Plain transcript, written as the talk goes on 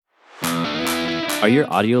Are your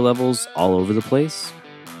audio levels all over the place?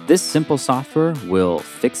 This simple software will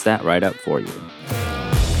fix that right up for you.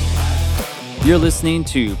 You're listening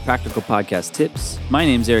to Practical Podcast Tips. My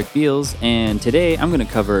name's Eric Beals, and today I'm going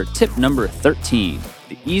to cover tip number 13,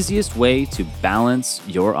 the easiest way to balance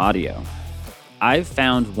your audio. I've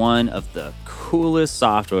found one of the coolest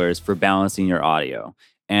softwares for balancing your audio,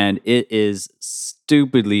 and it is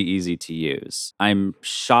stupidly easy to use. I'm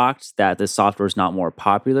shocked that this software is not more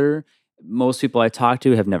popular. Most people I talk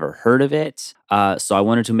to have never heard of it. So I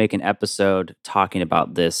wanted to make an episode talking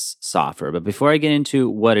about this software. But before I get into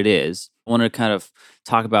what it is, I want to kind of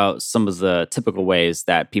talk about some of the typical ways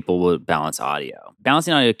that people would balance audio.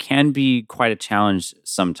 Balancing audio can be quite a challenge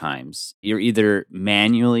sometimes. You're either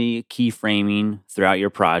manually keyframing throughout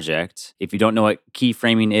your project. If you don't know what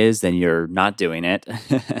keyframing is, then you're not doing it.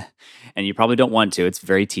 And you probably don't want to. It's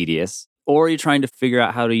very tedious. Or you're trying to figure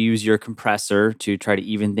out how to use your compressor to try to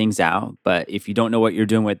even things out. But if you don't know what you're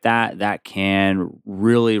doing with that, that can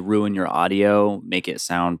really ruin your audio, make it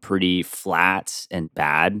sound pretty flat and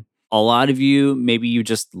bad. A lot of you, maybe you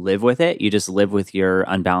just live with it. You just live with your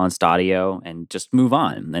unbalanced audio and just move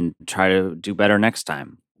on and try to do better next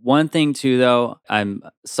time. One thing too, though, I'm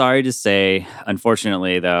sorry to say,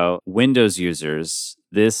 unfortunately, though, Windows users,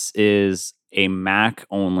 this is a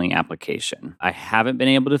Mac-only application. I haven't been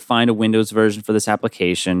able to find a Windows version for this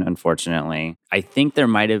application, unfortunately. I think there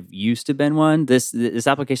might have used to been one. This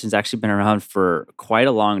application's actually been around for quite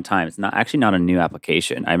a long time. It's not a new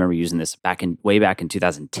application. I remember using this way back in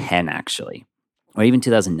 2010, actually, or even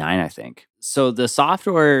 2009, I think. So the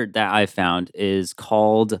software that I found is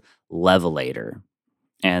called Levelator.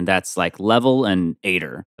 And that's like level and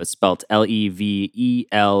ator. It's spelled Levelator.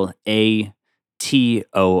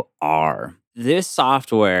 This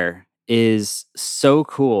software is so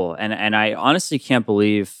cool. And I honestly can't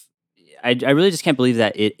believe, I really just can't believe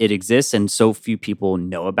that it exists and so few people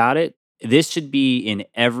know about it. This should be in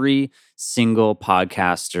every single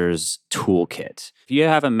podcaster's toolkit. If you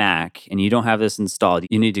have a Mac and you don't have this installed,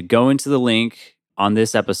 you need to go into the link on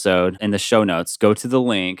this episode in the show notes, go to the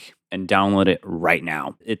link and download it right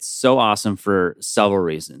now. It's so awesome for several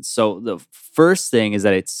reasons. So the first thing is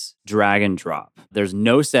that it's drag and drop. There's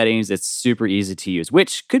no settings. It's super easy to use,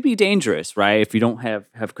 which could be dangerous, right? If you don't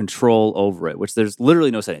have control over it, which there's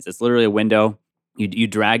literally no settings. It's literally a window. You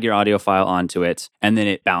drag your audio file onto it, and then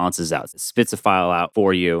it balances out. It spits a file out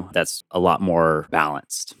for you that's a lot more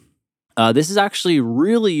balanced. This is actually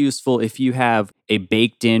really useful if you have a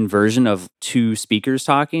baked-in version of two speakers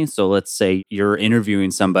talking. So let's say you're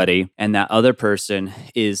interviewing somebody and that other person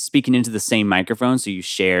is speaking into the same microphone, so you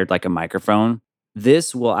shared like a microphone.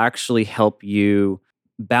 This will actually help you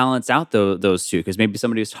balance out those two, because maybe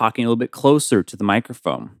somebody is talking a little bit closer to the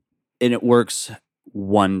microphone, and it works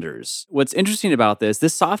wonders. What's interesting about this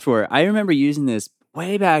software, I remember using this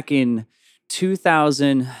way back in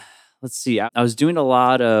 2000. Let's see, I was doing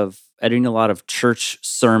editing a lot of church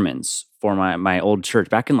sermons for my old church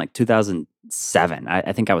back in like 2007.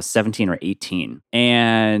 I think I was 17 or 18.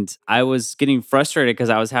 And I was getting frustrated because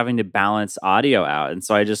I was having to balance audio out. And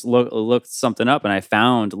so I just looked something up and I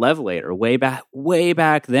found Levelator way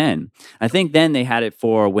back then. I think then they had it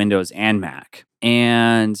for Windows and Mac.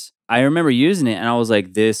 And I remember using it and I was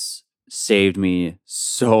like, this saved me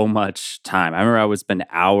so much time. I remember I would spend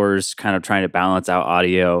hours kind of trying to balance out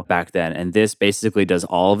audio back then, and this basically does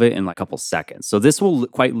all of it in like a couple seconds. So this will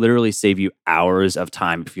quite literally save you hours of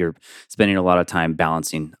time if you're spending a lot of time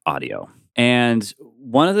balancing audio. And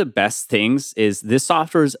one of the best things is this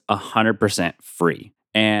software is 100% free.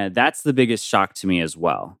 And that's the biggest shock to me as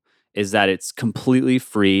well, is that it's completely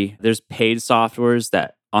free. There's paid softwares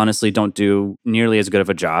that honestly don't do nearly as good of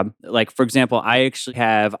a job. Like, for example, I actually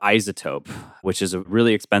have iZotope, which is a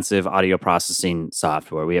really expensive audio processing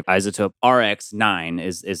software. We have iZotope RX9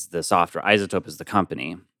 is the software. iZotope is the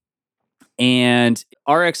company. And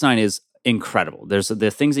RX9 is incredible. There's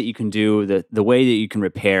the things that you can do, the way that you can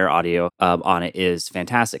repair audio on it is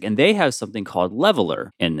fantastic. And they have something called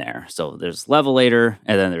Leveler in there. So there's Levelator,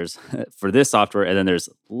 and then there's, for this software, and then there's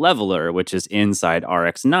Leveler, which is inside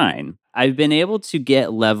RX9. I've been able to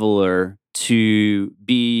get Leveler to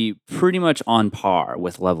be pretty much on par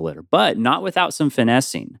with Levelator, but not without some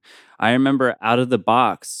finessing. I remember out of the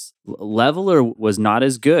box, Leveler was not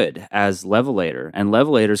as good as Levelator, and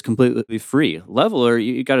Levelator is completely free. Leveler,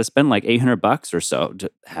 you got to spend like $800 or so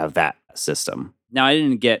to have that system. Now, I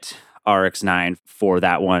didn't get RX9 for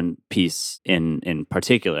that one piece in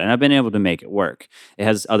particular, and I've been able to make it work. It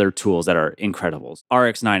has other tools that are incredible.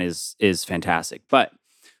 RX9 is fantastic, but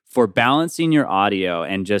for balancing your audio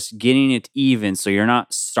and just getting it even so you're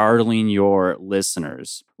not startling your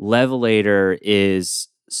listeners, Levelator is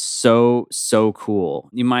so cool.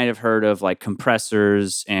 You might have heard of like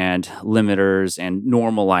compressors and limiters and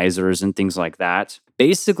normalizers and things like that.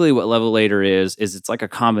 Basically, what Levelator is it's like a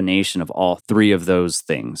combination of all three of those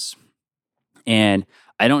things. And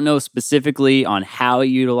I don't know specifically on how it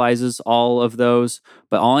utilizes all of those,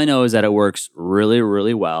 but all I know is that it works really,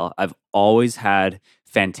 really well. I've always had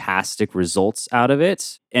fantastic results out of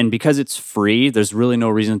it. And because it's free, there's really no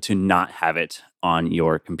reason to not have it on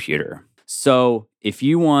your computer. So if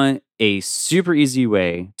you want a super easy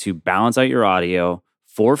way to balance out your audio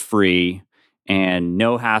for free and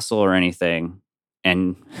no hassle or anything,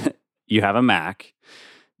 and you have a Mac,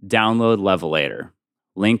 download Levelator.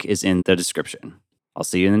 Link is in the description. I'll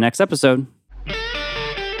see you in the next episode.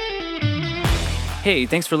 Hey,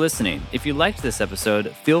 thanks for listening. If you liked this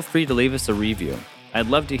episode, feel free to leave us a review. I'd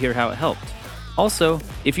love to hear how it helped. Also,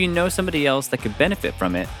 if you know somebody else that could benefit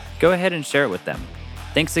from it, go ahead and share it with them.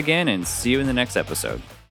 Thanks again, and see you in the next episode.